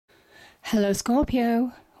Hello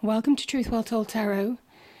Scorpio, welcome to Truth Well Told Tarot.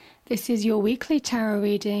 This is your weekly tarot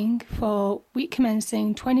reading for week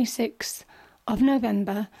commencing 26th of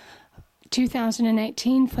November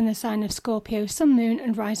 2018 from the sign of Scorpio, Sun, Moon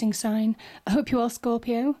and Rising sign. I hope you are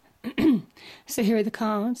Scorpio. So here are the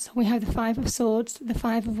cards. We have the Five of Swords, the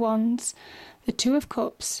Five of Wands, the Two of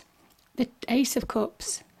Cups, the Ace of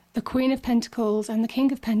Cups, the Queen of Pentacles and the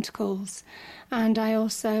King of Pentacles. And I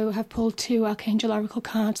also have pulled two Archangel Oracle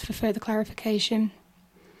cards for further clarification.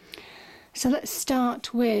 So let's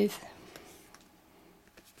start with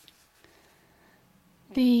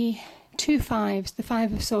the two fives, the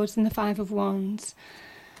Five of Swords and the Five of Wands.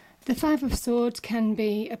 The Five of Swords can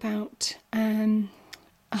be about a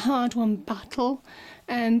hard-won battle,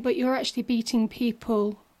 but you're actually beating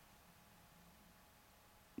people.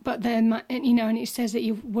 But then, and it says that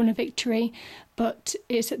you've won a victory, but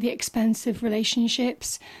it's at the expense of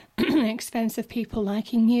relationships, the expense of people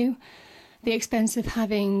liking you, the expense of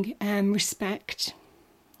having respect.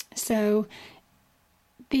 So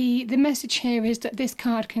the message here is that this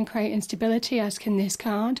card can create instability, as can this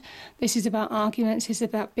card. This is about arguments, this is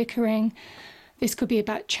about bickering. This could be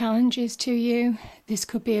about challenges to you. This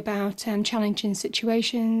could be about challenging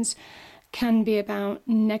situations. Can be about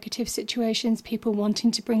negative situations, people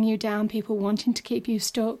wanting to bring you down, people wanting to keep you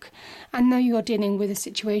stuck. And though you're dealing with a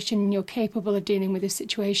situation, you're capable of dealing with a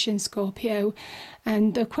situation, Scorpio.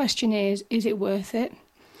 And the question is it worth it?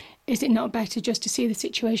 Is it not better just to see the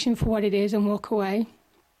situation for what it is and walk away?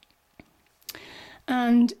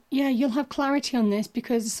 And yeah, you'll have clarity on this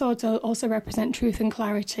because the swords also represent truth and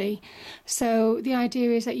clarity. So the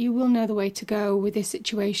idea is that you will know the way to go with this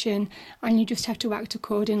situation and you just have to act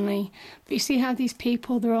accordingly. But you see how these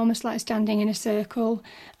people, they're almost like standing in a circle.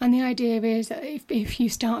 And the idea is that if you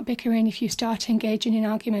start bickering, if you start engaging in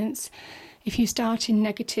arguments, if you start in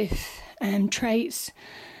negative traits,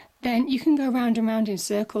 then you can go round and round in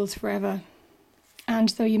circles forever. And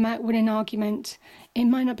though you might win an argument, it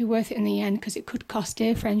might not be worth it in the end because it could cost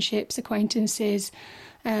dear friendships, acquaintances,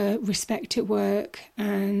 respect at work,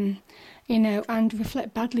 and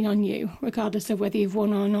reflect badly on you, regardless of whether you've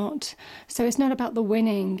won or not. So it's not about the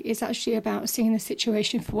winning, it's actually about seeing the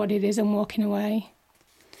situation for what it is and walking away.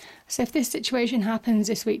 So if this situation happens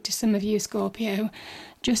this week to some of you, Scorpio,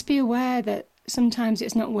 just be aware that sometimes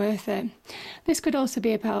it's not worth it. This could also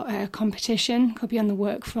be about competition, could be on the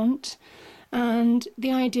work front. And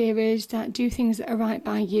the idea is that do things that are right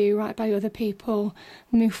by you, right by other people,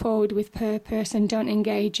 move forward with purpose and don't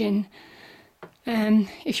engage in,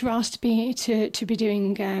 if you're asked to be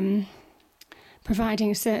doing,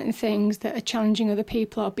 providing certain things that are challenging other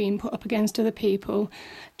people or being put up against other people,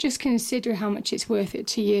 just consider how much it's worth it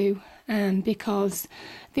to you. Because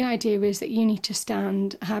the idea is that you need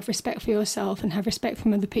to have respect for yourself and have respect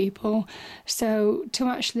from other people. So to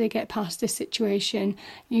actually get past this situation,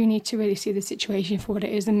 you need to really see the situation for what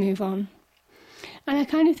it is and move on. And I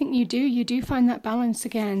kind of think you do find that balance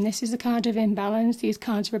again. This is a card of imbalance. These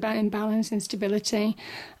cards are about imbalance and stability.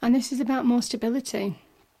 And this is about more stability.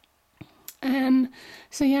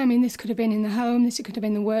 So yeah, this could have been in the home, this could have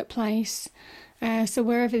been the workplace. So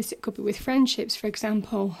wherever this, it could be with friendships, for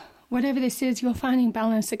example. Whatever this is, you're finding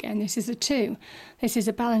balance again. This is a two. This is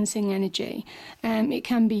a balancing energy. It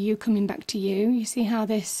can be you coming back to you. You see how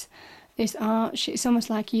this arch, it's almost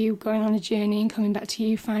like you going on a journey and coming back to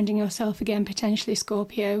you, finding yourself again, potentially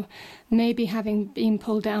Scorpio. Maybe having been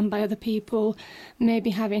pulled down by other people.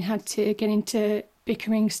 Maybe having had to get into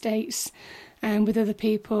bickering states with other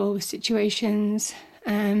people, with situations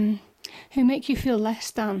who make you feel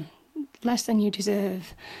less than you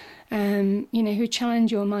deserve. Who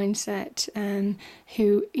challenge your mindset,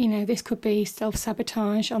 this could be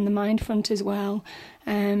self-sabotage on the mind front as well.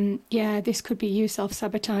 This could be you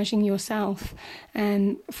self-sabotaging yourself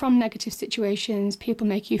from negative situations, people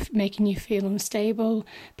making you feel unstable,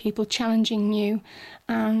 people challenging you,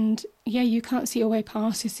 and you can't see your way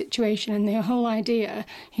past this situation, and the whole idea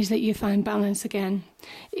is that you find balance again.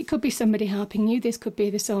 It could be somebody helping you, this could be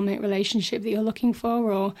the soulmate relationship that you're looking for,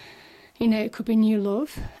 or it could be new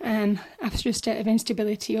love. After a state of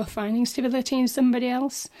instability, you're finding stability in somebody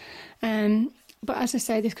else. But as I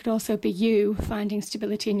say, this could also be you finding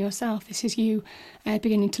stability in yourself. This is you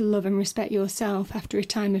beginning to love and respect yourself after a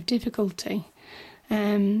time of difficulty.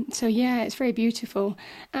 It's very beautiful.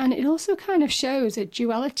 And it also kind of shows a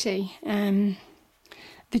duality, the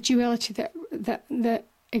duality that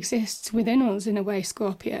exists within us in a way,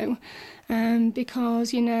 Scorpio,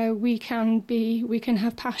 because we can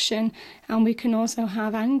have passion and we can also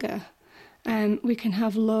have anger. We can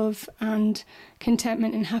have love and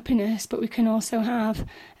contentment and happiness, but we can also have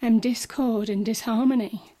discord and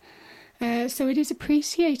disharmony. So it is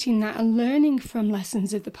appreciating that and learning from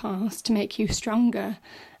lessons of the past to make you stronger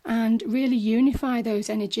and really unify those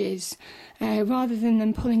energies rather than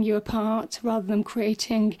them pulling you apart, rather than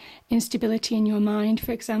creating instability in your mind,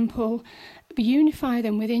 for example. Unify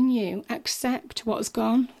them within you, accept what's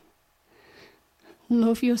gone,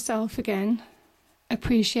 love yourself again,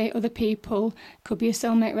 appreciate other people. Could be a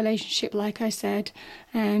soulmate relationship, like I said.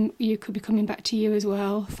 You could be coming back to you as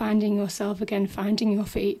well, finding yourself again, finding your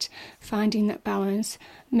feet, finding that balance,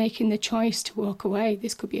 making the choice to walk away.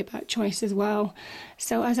 This could be about choice as well.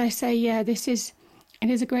 So as I say, yeah, it is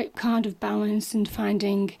a great card of balance and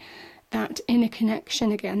finding that inner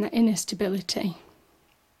connection again, that inner stability.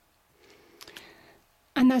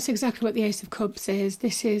 And that's exactly what the Ace of Cups is.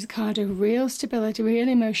 This is a card of real stability, real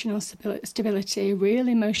emotional stability, real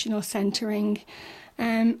emotional centering.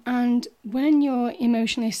 And when you're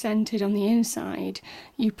emotionally centered on the inside,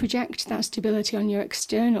 you project that stability on your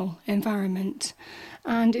external environment.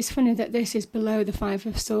 And it's funny that this is below the Five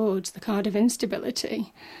of Swords, the card of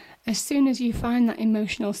instability. As soon as you find that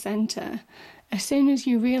emotional center, as soon as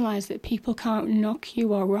you realize that people can't knock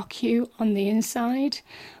you or rock you on the inside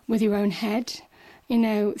with your own head,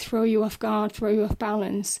 throw you off guard, throw you off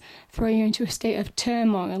balance, throw you into a state of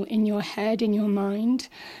turmoil in your head, in your mind,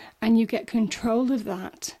 and you get control of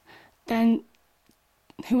that, then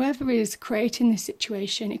whoever is creating this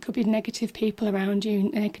situation, it could be negative people around you,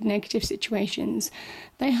 negative situations,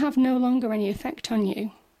 they have no longer any effect on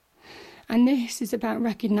you. And this is about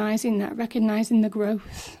recognizing the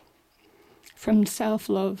growth from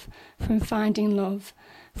self-love, from finding love,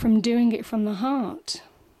 from doing it from the heart.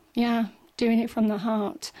 Yeah. Doing it from the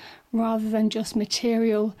heart rather than just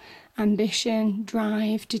material ambition,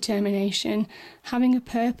 drive, determination, having a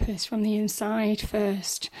purpose from the inside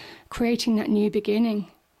first, creating that new beginning,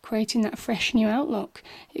 creating that fresh new outlook.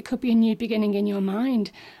 It could be a new beginning in your mind.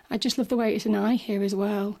 I just love the way it's an eye here as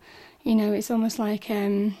well. It's almost like,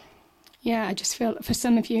 I just feel for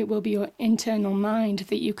some of you it will be your internal mind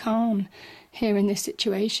that you calm here in this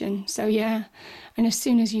situation. So yeah, and as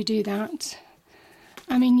soon as you do that,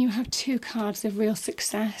 you have two cards of real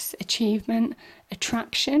success, achievement,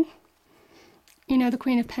 attraction. The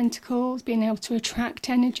Queen of Pentacles, being able to attract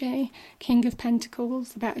energy. King of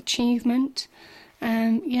Pentacles, about achievement.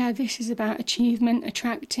 This is about achievement,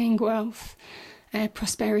 attracting wealth,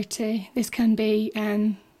 prosperity. This can be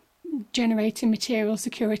generating material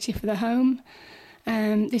security for the home.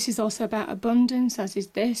 This is also about abundance, as is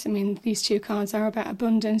this. These two cards are about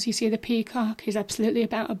abundance. You see the Peacock is absolutely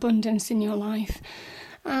about abundance in your life.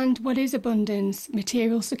 And what is abundance?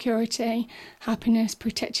 Material security, happiness,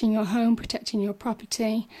 protecting your home, protecting your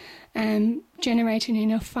property, generating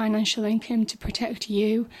enough financial income to protect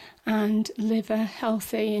you and live a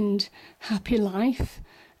healthy and happy life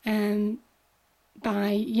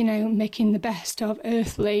by, making the best of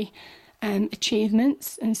earthly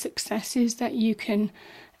achievements and successes that you can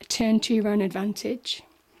turn to your own advantage.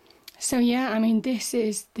 So yeah, this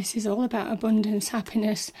is all about abundance,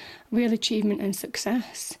 happiness, real achievement and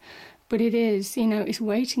success. But it is, it's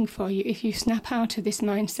waiting for you. If you snap out of this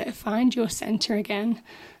mindset, find your center again,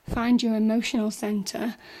 find your emotional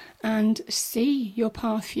center and see your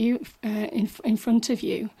path in front of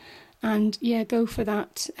you. And yeah, go for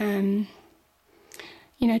that,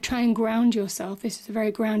 try and ground yourself. This is a very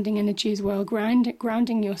grounding energy as well,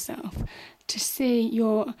 grounding yourself to see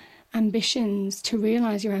your ambitions, to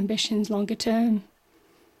realize your ambitions longer term.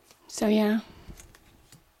 So yeah,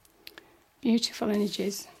 beautiful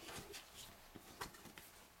energies.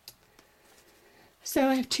 So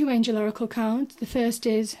I have two angel oracle cards. The first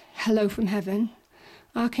is Hello from Heaven.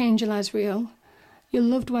 Archangel Azrael, your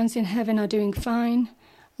loved ones in heaven are doing fine.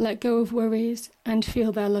 Let go of worries and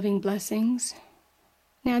feel their loving blessings.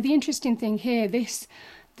 Now the interesting thing here, this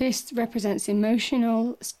represents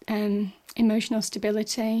emotional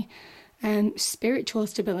stability, spiritual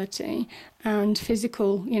stability, and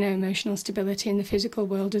physical, emotional stability in the physical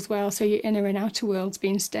world as well. So your inner and outer worlds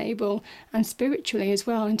being stable, and spiritually as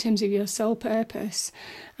well in terms of your soul purpose.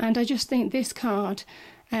 And I just think this card,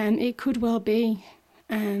 it could well be,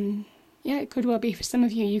 it could well be for some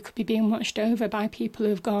of you. You could be being watched over by people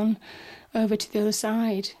who have gone over to the other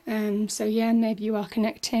side. So yeah, maybe you are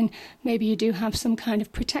connecting. Maybe you do have some kind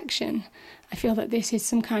of protection. I feel that this is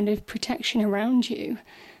some kind of protection around you,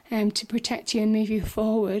 to protect you and move you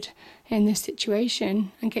forward in this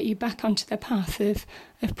situation and get you back onto the path of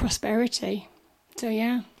prosperity. So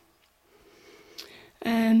yeah.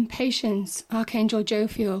 Patience, Archangel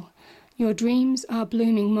Jophiel. Your dreams are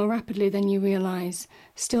blooming more rapidly than you realise.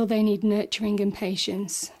 Still, they need nurturing and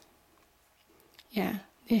patience. Yeah,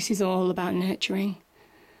 this is all about nurturing.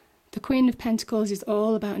 The Queen of Pentacles is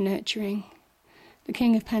all about nurturing. The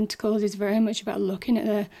King of Pentacles is very much about looking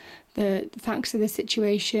at the facts of the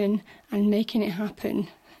situation and making it happen,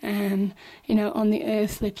 on the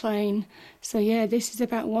earthly plane. So yeah, this is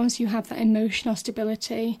about once you have that emotional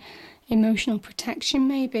stability, emotional protection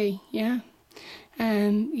maybe, you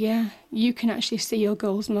can actually see your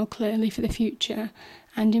goals more clearly for the future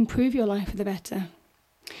and improve your life for the better.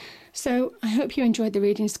 So I hope you enjoyed the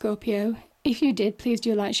reading, Scorpio. If you did, please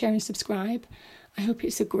do like, share and subscribe. I hope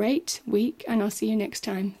it's a great week and I'll see you next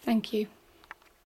time. Thank you.